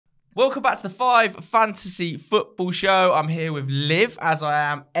Welcome back to the 5 Fantasy Football Show. I'm here with Liv, as I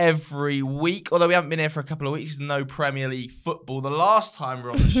am every week. Although we haven't been here for a couple of weeks, no Premier League football. The last time we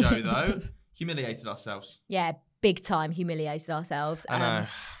were on the show, though, humiliated ourselves. Yeah, big time humiliated ourselves. I know.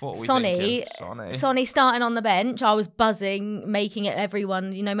 What were we Sonny, thinking? Sonny starting on the bench. I was buzzing, making it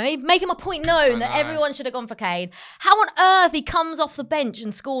everyone, making my point known that everyone should have gone for Kane. How on earth he comes off the bench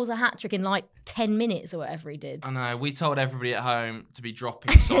and scores a hat-trick in like 10 minutes or whatever he did? I know. We told everybody at home to be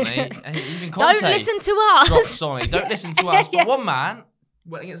dropping Sonny. Even Conte, don't listen to us. Drop Sonny. Don't listen to us. But one man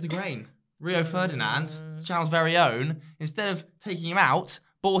went against the grain. Rio Ferdinand, channel's very own, instead of taking him out,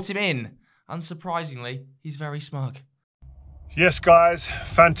 bought him in. Unsurprisingly, he's very smug. Yes, guys,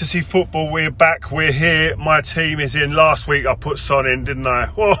 fantasy football, we're back, we're here. My team is in. Last week I put Son in, didn't I?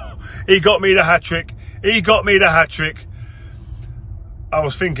 Whoa, he got me the hat-trick. I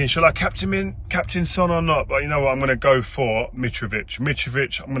was thinking, shall I captain Son or not? But you know what, I'm going to go for Mitrovic.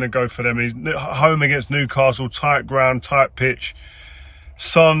 I'm going to go for them. He's home against Newcastle, tight ground, tight pitch.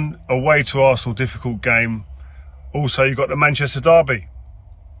 Son, away to Arsenal, difficult game. Also, you've got the Manchester derby.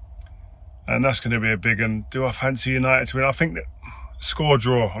 And that's going to be a big one. Do I fancy United to win? I think that score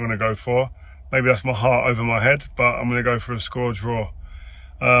draw I'm going to go for. Maybe that's my heart over my head, but I'm going to go for a score draw.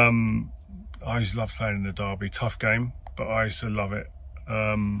 I used to love playing in the derby. Tough game, but I used to love it.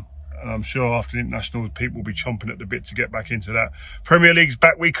 And I'm sure after the international, people will be chomping at the bit to get back into that. Premier League's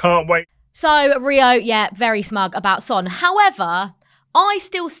back. We can't wait. So, Rio, yeah, very smug about Son. However, I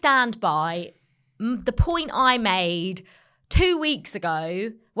still stand by the point I made 2 weeks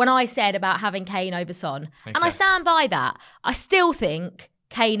ago when I said about having Kane over Son. Okay. And I stand by that. I still think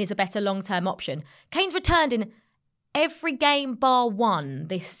Kane is a better long-term option. Kane's returned in every game bar one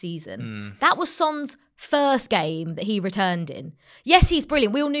this season. That was Son's first game that he returned in. Yes, he's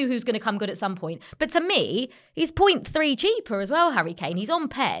brilliant. We all knew who's going to come good at some point. But to me, he's 0.3 cheaper as well, Harry Kane. He's on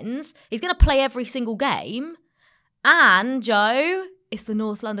pens. He's going to play every single game. And, Joe, it's the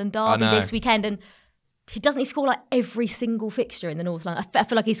North London derby this weekend. And doesn't he score like every single fixture in the North London? I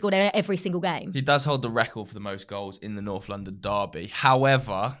feel like he scored every single game. He does hold the record for the most goals in the North London derby.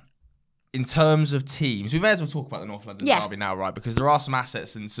 However, in terms of teams, we may as well talk about the North London derby now, right? Because there are some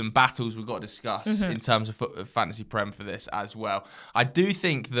assets and some battles we've got to discuss in terms of fantasy prem for this as well. I do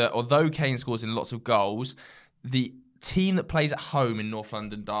think that although Kane scores in lots of goals, the team that plays at home in North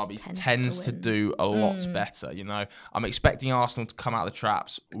London derbies tends to do a lot better. I'm expecting Arsenal to come out of the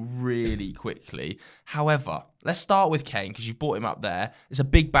traps really quickly. However, let's start with Kane because you brought him up there. It's a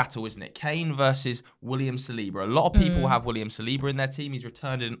big battle, isn't it? Kane versus William Saliba. A lot of people have William Saliba in their team. He's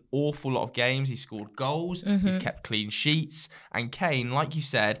returned in an awful lot of games. He's scored goals. He's kept clean sheets. And Kane, like you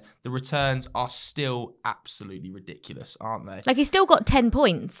said, the returns are still absolutely ridiculous, aren't they? Like, he's still got 10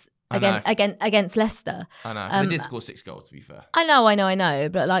 points. Against Leicester. I know. But they did score 6 goals, to be fair. I know.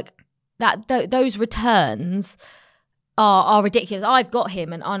 But like those returns are ridiculous. I've got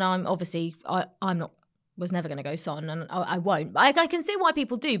him, and I'm obviously was never going to go Son, and I won't. But I can see why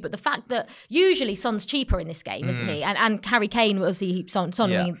people do. But the fact that usually Son's cheaper in this game, isn't he? And Harry Kane, obviously Son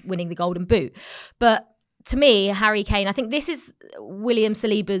winning the Golden Boot. But to me, Harry Kane, I think this is William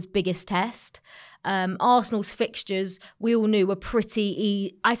Saliba's biggest test. Arsenal's fixtures, we all knew, were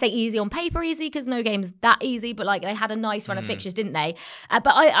pretty I say easy on paper, easy because no game's that easy, but like they had a nice run of fixtures, didn't they?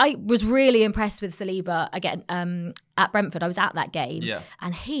 But I was really impressed with Saliba again at Brentford. I was at that game,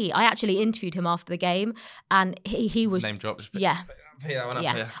 and I actually interviewed him after the game, and he was name dropped.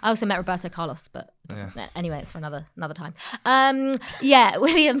 I also met Roberto Carlos, but anyway, it's for another time.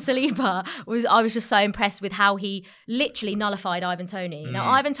 William Saliba I was just so impressed with how he literally nullified Ivan Toney.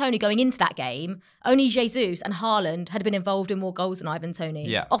 Now, Ivan Toney going into that game, only Jesus and Haaland had been involved in more goals than Ivan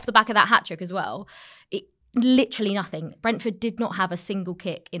Toney. Off the back of that hat-trick as well. Literally nothing. Brentford did not have a single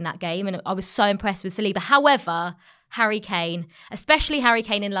kick in that game, and I was so impressed with Saliba. However, Harry Kane, especially Harry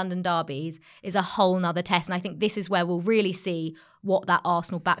Kane in London derbies, is a whole nother test. And I think this is where we'll really see what that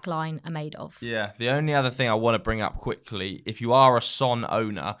Arsenal backline are made of. Yeah, the only other thing I want to bring up quickly, if you are a Son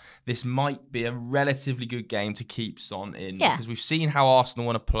owner, this might be a relatively good game to keep Son in. Because we've seen how Arsenal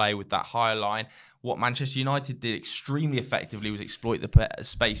want to play with that higher line. What Manchester United did extremely effectively was exploit the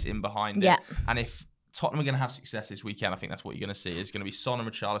space in behind it. And if Tottenham are going to have success this weekend, I think that's what you're going to see. It's going to be Son and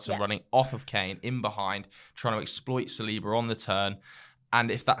Richarlison running off of Kane in behind, trying to exploit Saliba on the turn. And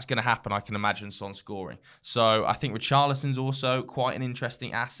if that's going to happen, I can imagine Son scoring. So I think Richarlison's also quite an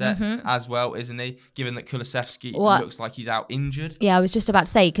interesting asset as well, isn't he? Given that Kulusevski looks like he's out injured. Yeah, I was just about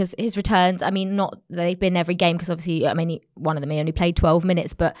to say, because his returns, I mean, not they've been every game, because obviously, I mean, one of them, he only played 12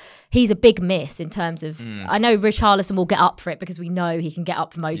 minutes, but he's a big miss in terms of, I know Richarlison will get up for it because we know he can get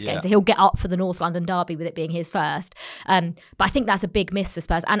up for most games. So he'll get up for the North London derby with it being his first. But I think that's a big miss for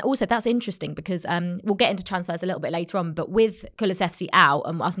Spurs. And also that's interesting because we'll get into transfers a little bit later on, but with Kulusevski out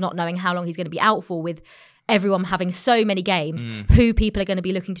and us not knowing how long he's going to be out for, with everyone having so many games, who people are going to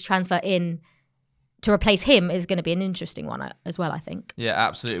be looking to transfer in to replace him is going to be an interesting one as well, I think. Yeah,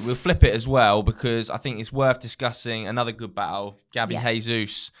 absolutely. We'll flip it as well because I think it's worth discussing another good battle, Gabby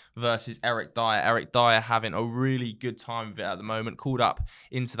Jesus versus Eric Dyer. Eric Dyer having a really good time of it at the moment, called up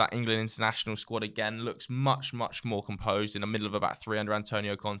into that England international squad again, looks much, much more composed in the middle of about 3 under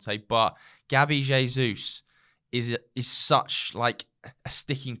Antonio Conte. But Gabby Jesus is such like a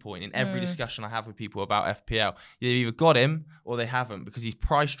sticking point in every discussion I have with people about FPL. They've either got him or they haven't, because he's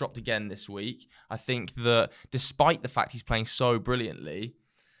price dropped again this week. I think that despite the fact he's playing so brilliantly,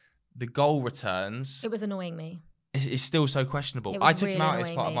 the goal returns... It was annoying me. It's still so questionable. I took him out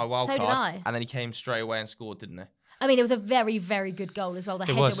as part of my wild card, and then he came straight away and scored, didn't he? I mean, it was a very, very good goal as well. The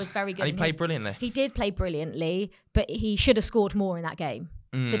header was very good. And he played brilliantly. He did play brilliantly, but he should have scored more in that game.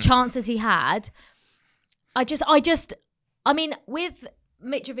 The chances he had... I mean, with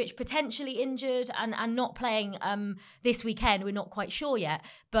Mitrovic potentially injured and not playing this weekend, we're not quite sure yet.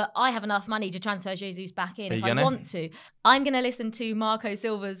 But I have enough money to transfer Jesus back in if I want to. I'm going to listen to Marco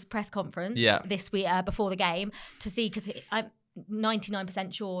Silva's press conference this week before the game to see, because I'm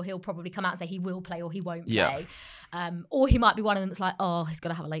 99% sure he'll probably come out and say he will play or he won't play. Or he might be one of them that's like, oh, he's got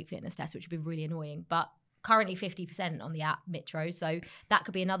to have a late fitness test, which would be really annoying. But currently 50% on the app Mitro, so that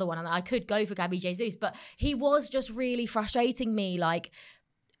could be another one, and I could go for Gabby Jesus, but he was just really frustrating me. Like,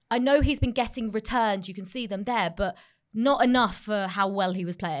 I know he's been getting returns, you can see them there, but not enough for how well he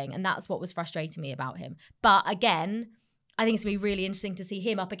was playing, and that's what was frustrating me about him. But again, I think it's going to be really interesting to see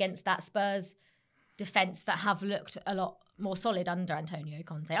him up against that Spurs defence that have looked a lot more solid under Antonio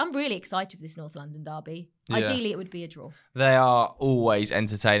Conte. I'm really excited for this North London derby. Yeah. Ideally, it would be a draw. They are always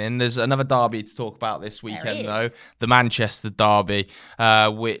entertaining. There's another derby to talk about this weekend, though. The Manchester derby,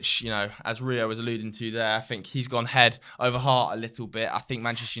 which, you know, as Rio was alluding to there, I think he's gone head over heart a little bit. I think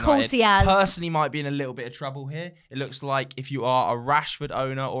Manchester United personally might be in a little bit of trouble here. It looks like if you are a Rashford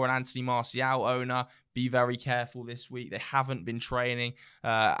owner or an Anthony Martial owner, be very careful this week. They haven't been training.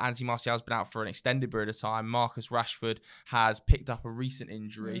 Anthony Martial's been out for an extended period of time. Marcus Rashford has picked up a recent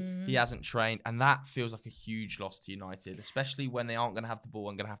injury. He hasn't trained, and that feels like a huge loss to United, especially when they aren't going to have the ball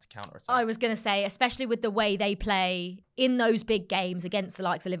and going to have to counter-attack. I was going to say, especially with the way they play in those big games against the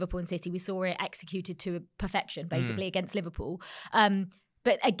likes of Liverpool and City, we saw it executed to perfection, basically, against Liverpool.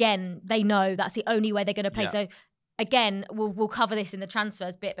 But again, they know that's the only way they're going to play. So again, we'll cover this in the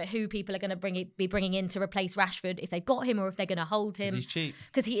transfers bit, but who people are going to be bringing in to replace Rashford, if they've got him or if they're going to hold him. He's cheap.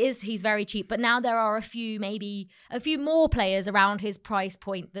 Because he's very cheap. But now there are a few more players around his price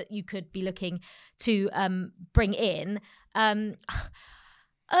point that you could be looking to bring in. Erling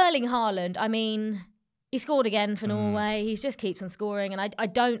Haaland, I mean, he scored again for Norway. He just keeps on scoring. And I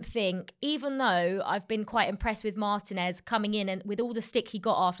don't think, even though I've been quite impressed with Martinez coming in and with all the stick he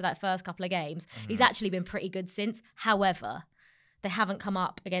got after that first couple of games, he's actually been pretty good since. However, they haven't come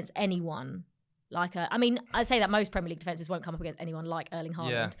up against anyone like I'd say that most Premier League defences won't come up against anyone like Erling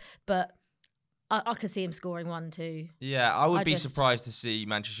Haaland. But I could see him scoring 1-2. Yeah, I would be surprised to see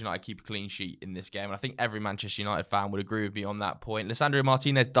Manchester United keep a clean sheet in this game. And I think every Manchester United fan would agree with me on that point. Lisandro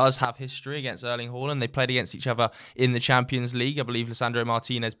Martinez does have history against Erling Haaland. They played against each other in the Champions League. I believe Lisandro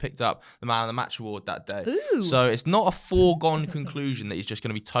Martinez picked up the Man of the Match award that day. Ooh. So it's not a foregone conclusion that he's just going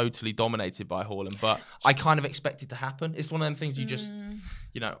to be totally dominated by Haaland. But I kind of expect it to happen. It's one of them things you just...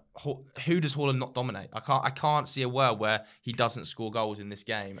 You know, who does Haaland not dominate? I can't see a world where he doesn't score goals in this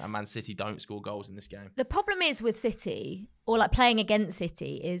game and Man City don't score goals in this game. The problem is with City, or like playing against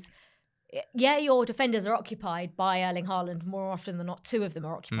City, is your defenders are occupied by Erling Haaland more often than not. 2 of them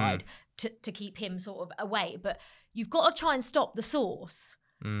are occupied to keep him sort of away. But you've got to try and stop the source.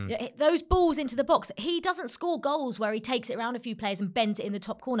 Those balls into the box. He doesn't score goals where he takes it around a few players and bends it in the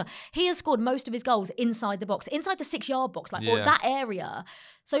top corner. He has scored most of his goals inside the box, inside the 6-yard box, or that area.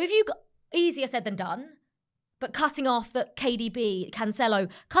 So if you got easier said than done, but cutting off the KDB, Cancelo,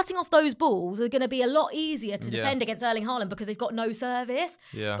 cutting off those balls are going to be a lot easier to defend against Erling Haaland because he's got no service.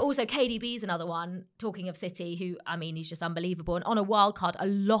 Yeah. But also KDB's another one, talking of City, who, I mean, he's just unbelievable. And on a wild card, a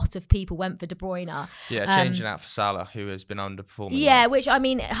lot of people went for De Bruyne. Yeah, changing out for Salah, who has been underperforming. Yeah, which, I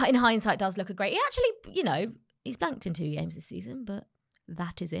mean, in hindsight does look a great... He actually, you know, he's blanked in 2 games this season, but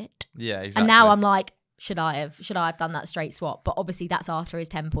that is it. Yeah, exactly. And now I'm like, should I have done that straight swap? But obviously that's after his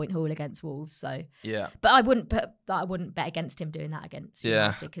 10-point haul against Wolves. So yeah, but I wouldn't bet against him doing that against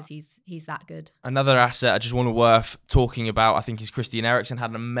United because he's that good. Another asset I just want to worth talking about, I think, is Christian Eriksen. Had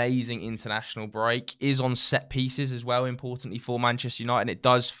an amazing international break. Is on set pieces as well, importantly for Manchester United. And it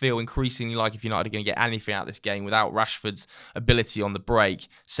does feel increasingly like if United are going to get anything out of this game without Rashford's ability on the break,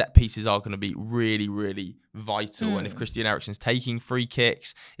 set pieces are going to be really, really vital. And if Christian Eriksen's taking free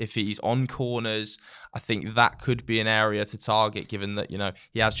kicks, if he's on corners, I think that could be an area to target, given that,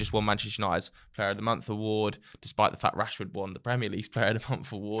 he has just won Manchester United's Player of the Month award, despite the fact Rashford won the Premier League's Player of the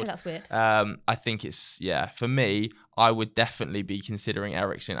Month award. Oh, that's weird. I think it's, for me, I would definitely be considering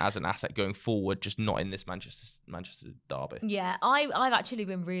Eriksen as an asset going forward, just not in this Manchester derby. Yeah, I've actually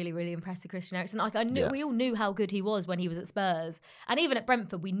been really, really impressed with Christian Eriksen. Like we all knew how good he was when he was at Spurs, and even at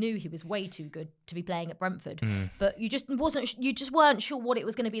Brentford, we knew he was way too good to be playing at Brentford. But you just weren't sure what it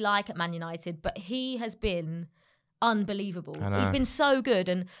was going to be like at Man United. But he has been unbelievable. He's been so good,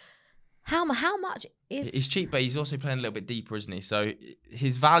 and how much is? He's cheap, but he's also playing a little bit deeper, isn't he? So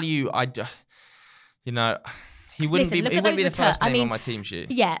his value, he wouldn't be the first name on my team sheet.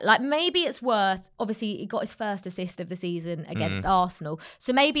 Yeah, like maybe it's worth, obviously he got his first assist of the season against Arsenal.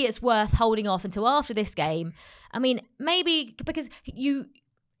 So maybe it's worth holding off until after this game. I mean, maybe because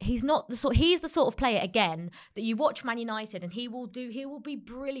he's the sort of player again that you watch Man United and he will be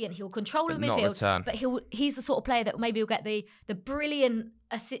brilliant. He'll control the midfield, but he's the sort of player that maybe will get the brilliant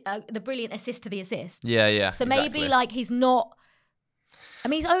assist to the assist. Yeah. So maybe like he's not. I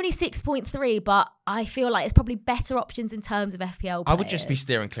mean, he's only 6.3, but I feel like there's probably better options in terms of FPL players. I would just be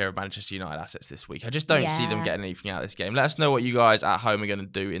steering clear of Manchester United assets this week. I just don't see them getting anything out of this game. Let us know what you guys at home are going to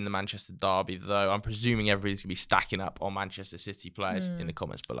do in the Manchester derby, though. I'm presuming everybody's going to be stacking up on Manchester City players in the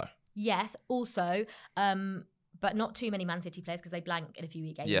comments below. Yes, also, but not too many Man City players because they blank in a few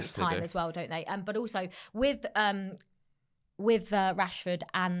weeks time as well, don't they? But also with Rashford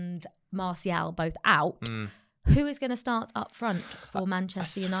and Martial both out, who is going to start up front for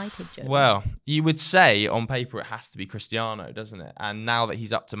Manchester United, Joe? Well, you would say on paper it has to be Cristiano, doesn't it? And now that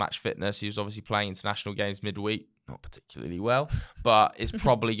he's up to match fitness, he was obviously playing international games midweek, not particularly well, but it's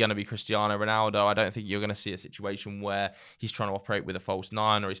probably going to be Cristiano Ronaldo. I don't think you're going to see a situation where he's trying to operate with a false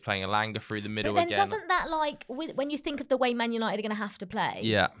nine or he's playing Elanga through the middle again. But then doesn't that, like, when you think of the way Man United are going to have to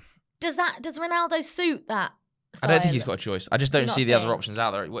play, does Ronaldo suit that? I don't think he's got a choice. I just don't see the other options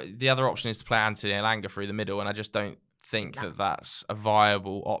out there. The other option is to play Anthony Elanga through the middle, and I just don't think that's a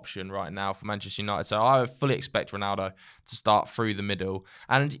viable option right now for Manchester United. So I fully expect Ronaldo to start through the middle.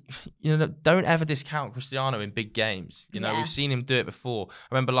 And, don't ever discount Cristiano in big games. We've seen him do it before.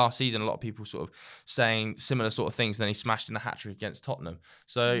 I remember last season, a lot of people sort of saying similar sort of things. Then he smashed in a hat-trick against Tottenham.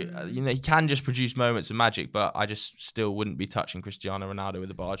 So, he can just produce moments of magic, but I just still wouldn't be touching Cristiano Ronaldo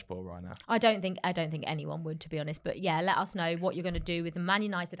with a barge pole right now. I don't think anyone would, to be honest. But yeah, let us know what you're going to do with the Man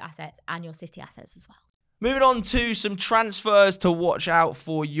United assets and your City assets as well. Moving on to some transfers to watch out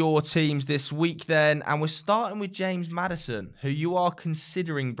for your teams this week then. And we're starting with James Maddison, who you are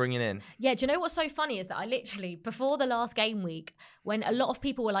considering bringing in. Yeah, do you know what's so funny is that I literally, before the last game week, when a lot of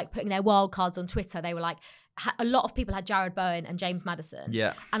people were like putting their wild cards on Twitter, they were like, a lot of people had Jared Bowen and James Maddison.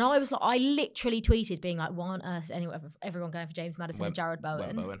 Yeah. And I literally tweeted being like, why on earth is everyone going for James Maddison and Jared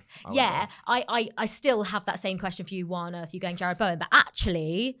Bowen? I still have that same question for you. Why on earth are you going Jared Bowen? But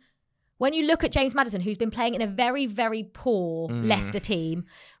actually, when you look at James Maddison, who's been playing in a very, very poor Leicester team,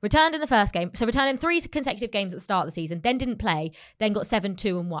 returned in the first game, so returned in 3 consecutive games at the start of the season, then didn't play, then got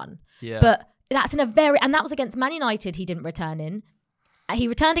 7-2-1. Yeah. But that's and that was against Man United he didn't return in. He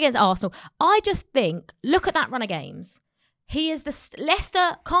returned against Arsenal. I just think, look at that run of games.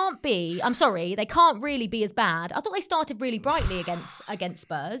 Leicester can't be, I'm sorry, they can't really be as bad. I thought they started really brightly against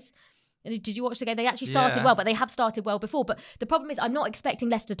Spurs. Did you watch the game? They actually started well, but they have started well before. But the problem is I'm not expecting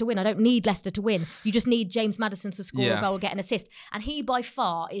Leicester to win. I don't need Leicester to win. You just need James Maddison to score a goal or get an assist. And he by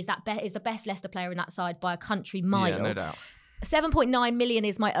far is the best Leicester player in that side by a country mile. Yeah, no doubt. 7.9 million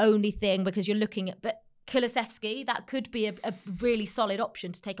is my only thing because you're looking at... But Kulusevski, that could be a really solid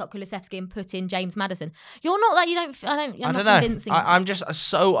option to take up Kulusevski and put in James Maddison. You're not that, I'm not convincing. I'm just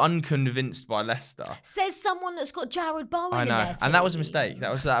so unconvinced by Leicester. Says someone that's got Jared Bowen in there. And that was a mistake.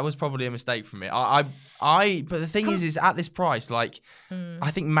 That was probably a mistake from me. But the thing is at this price,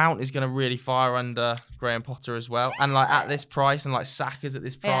 I think Mount is going to really fire under Graham Potter as well. And at this price and Saka's at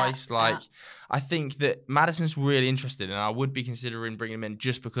this price, I think that Maddison's really interested and I would be considering bringing him in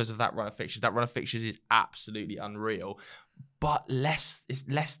just because of that run of fixtures. That run of fixtures is absolutely unreal. But it's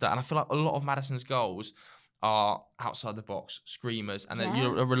Leicester, and I feel like a lot of Maddison's goals are outside the box screamers, and then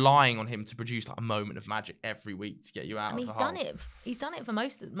you're relying on him to produce like a moment of magic every week to get you out. I mean, he's done it. He's done it for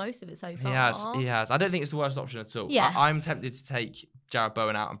most of it so far. He has. I don't think it's the worst option at all. Yeah. I'm tempted to take Jared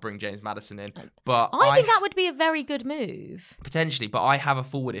Bowen out and bring James Maddison in, but I think that would be a very good move. Potentially, but I have a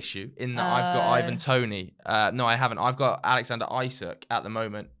forward issue in that I've got Ivan Toney. No, I haven't. I've got Alexander Isak at the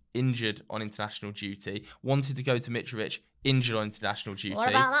moment, injured on international duty. Wanted to go to Mitrovic, injured on international duty. What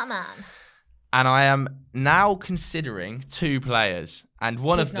about that man? And I am now considering 2 players, and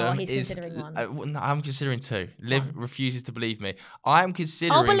one He's of them he's is. considering one. No, I'm considering 2. Liv refuses to believe me. I am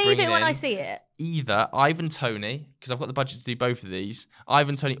considering. I'll believe it when I see it. Either Ivan Toney, because I've got the budget to do both of these,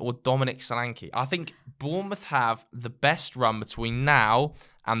 Ivan Toney or Dominic Solanke. I think Bournemouth have the best run between now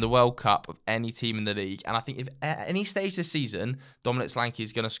and the World Cup of any team in the league. And I think if at any stage this season, Dominic Solanke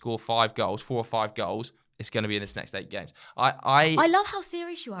is going to score 4 or 5 goals, it's going to be in this next 8 games. I love how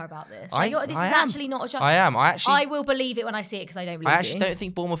serious you are about this. This is actually not a joke. I will believe it when I see it because I don't believe you. I actually don't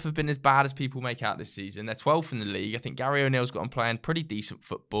think Bournemouth have been as bad as people make out this season. They're 12th in the league. I think Gary O'Neill's got them playing pretty decent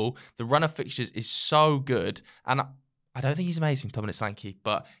football. The run of fixtures is so good. And I don't think he's amazing, Dominic Solanke,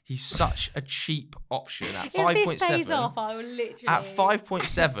 but he's such a cheap option at 5.7. If this pays off, I will literally... At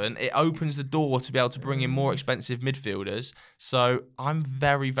 5.7, it opens the door to be able to bring in more expensive midfielders. So I'm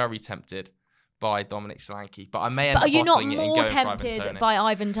very, very tempted by Dominic Solanke, but I may end up bottling it and going for Ivan Toney. Are you not more tempted by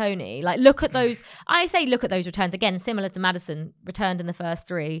Ivan Toney? Like, look at those. I say look at those returns again, similar to Maddison, returned in the first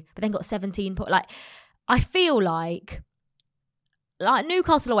 3, but then got 17 points. Like, I feel like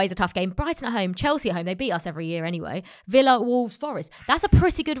Newcastle away is a tough game. Brighton at home, Chelsea at home. They beat us every year anyway. Villa, Wolves, Forest. That's a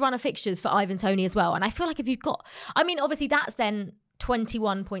pretty good run of fixtures for Ivan Toney as well. And I feel like if you've got, I mean, obviously that's then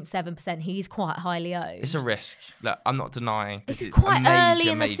 21.7%. He's quite highly owned. It's a risk. Look, I'm not denying. This is quite early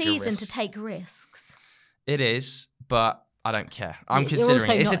in the season to take risks. It is, but I don't care. I'm considering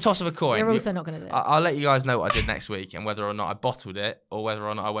it. It's a toss of a coin. You're also not going to do it. I'll let you guys know what I did next week and whether or not I bottled it or whether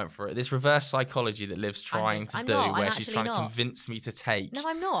or not I went for it. This reverse psychology that Liv's trying to do, where she's trying to convince me to take. No,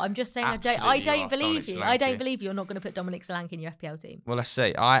 I'm not. I'm just saying I don't believe you. I don't believe you're not going to put Dominic Solanke in your FPL team. Well, let's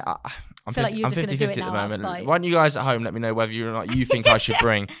see. I'm feel like you're just 50-50 at the moment. Why don't you guys at home let me know whether or not you think I should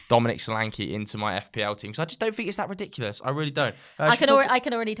bring Dominic Solanke into my FPL team? Because I just don't think it's that ridiculous. I really don't. I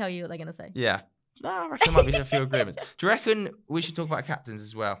can already tell you what they're going to say. Yeah. No, I reckon there might be a few agreements. Do you reckon we should talk about captains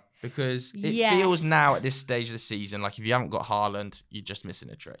as well? Because it feels now at this stage of the season like if you haven't got Haaland, you're just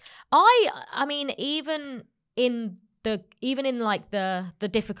missing a trick. I mean, even in like the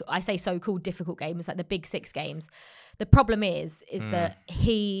difficult, I say so-called difficult games, like the big 6 games, the problem is that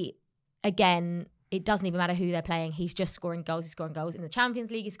he, again, it doesn't even matter who they're playing. He's just scoring goals. He's scoring goals in the Champions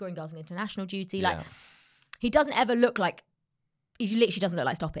League. He's scoring goals in international duty. Yeah. Like, he doesn't ever look like, he literally doesn't look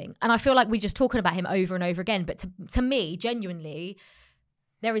like stopping. And I feel like we're just talking about him over and over again. But to me, genuinely,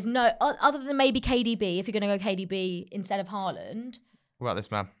 there is no, other than maybe KDB, if you're going to go KDB instead of Haaland. What about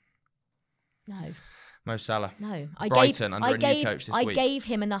this man? No. Mo Salah. No. Brighton under a new coach this week. I gave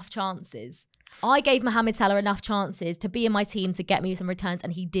him enough chances. I gave Mohamed Salah enough chances to be in my team to get me some returns,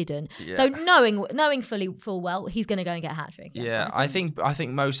 and he didn't. Yeah. So knowing full well, he's going to go and get a hat trick. Yeah, I think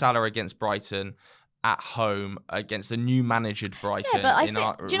Mo Salah against Brighton at home against the new managered Brighton.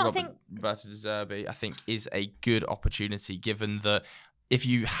 Yeah, but do you not think Roberto De Zerbi, I think, is a good opportunity, given that if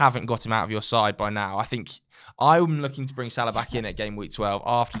you haven't got him out of your side by now, I think I'm looking to bring Salah back in at game week 12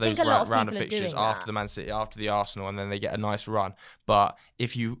 after those round of fixtures, after the Man City, after the Arsenal, and then they get a nice run. But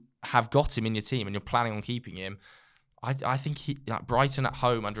if you have got him in your team and you're planning on keeping him, I think Brighton at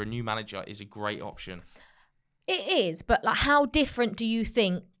home under a new manager is a great option. It is, but like, how different do you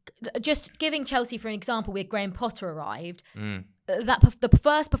think? Just giving Chelsea for an example, where Graham Potter arrived, the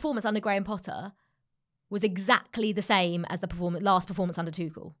first performance under Graham Potter was exactly the same as the last performance under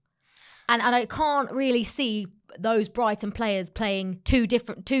Tuchel, and I can't really see those Brighton players playing too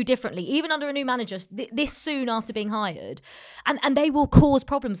differently, even under a new manager this soon after being hired, and they will cause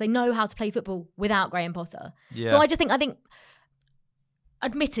problems. They know how to play football without Graham Potter. Yeah. So I think.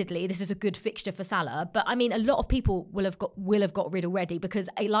 Admittedly, this is a good fixture for Salah, but I mean, a lot of people will have got rid already because,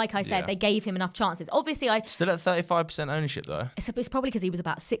 like I said, they gave him enough chances. Obviously, still at 35% ownership though. It's probably because he was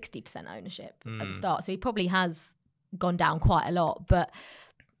about 60% ownership at the start, so he probably has gone down quite a lot. But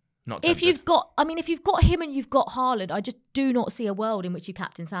not tempted. if you've got him and you've got Haaland, I just do not see a world in which you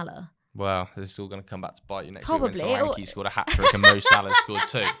captain Salah. Well, this is all going to come back to bite you next probably. week when Solanke scored a hat trick and Mo Salah scored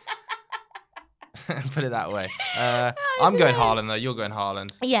 2. Put it that way. I'm going Haaland though. You're going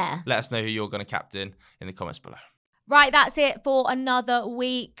Haaland. Yeah. Let us know who you're going to captain in the comments below. Right, that's it for another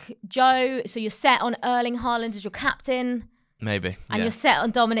week. Joe, so you're set on Erling Haaland as your captain. Maybe. And you're set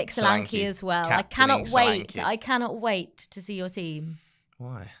on Dominic Solanke as well. I cannot wait to see your team.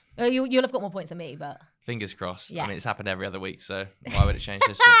 Why? You'll have got more points than me, but Fingers crossed. Yes. I mean, it's happened every other week, so why would it change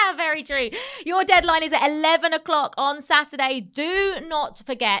this week? Very true. Your deadline is at 11 o'clock on Saturday. Do not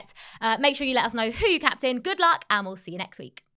forget. Make sure you let us know who you captain. Good luck, and we'll see you next week.